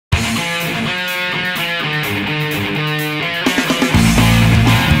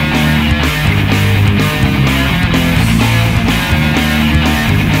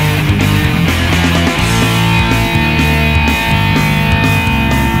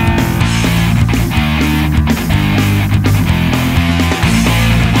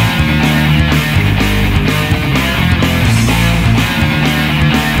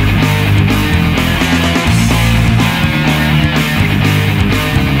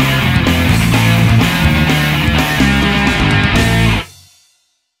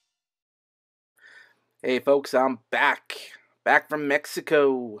Hey folks, I'm back. Back from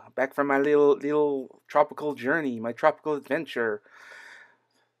Mexico. Back from my little tropical journey, my tropical adventure.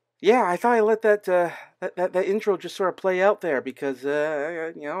 Yeah, I thought I let that intro just sort of play out there because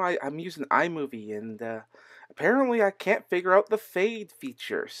I'm using iMovie and apparently I can't figure out the fade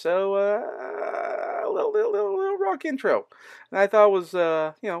feature. So a little rock intro. And I thought it was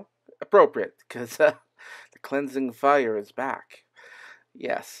appropriate because the cleansing fire is back.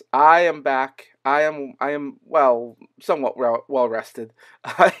 Yes, I am back. I am somewhat well rested.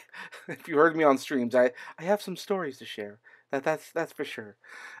 If you heard me on streams, I have some stories to share. That's for sure.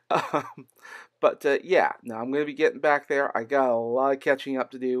 Um, but yeah, no, I'm gonna be getting back there. I got a lot of catching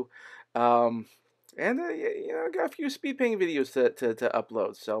up to do, um, and I got a few speed painting videos to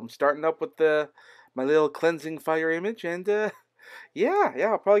upload. So I'm starting up with the my little cleansing fire image, and yeah,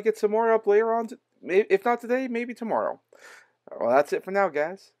 I'll probably get some more up later on. If not today, maybe tomorrow. Well, that's it for now,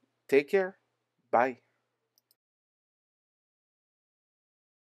 guys. Take care. Bye.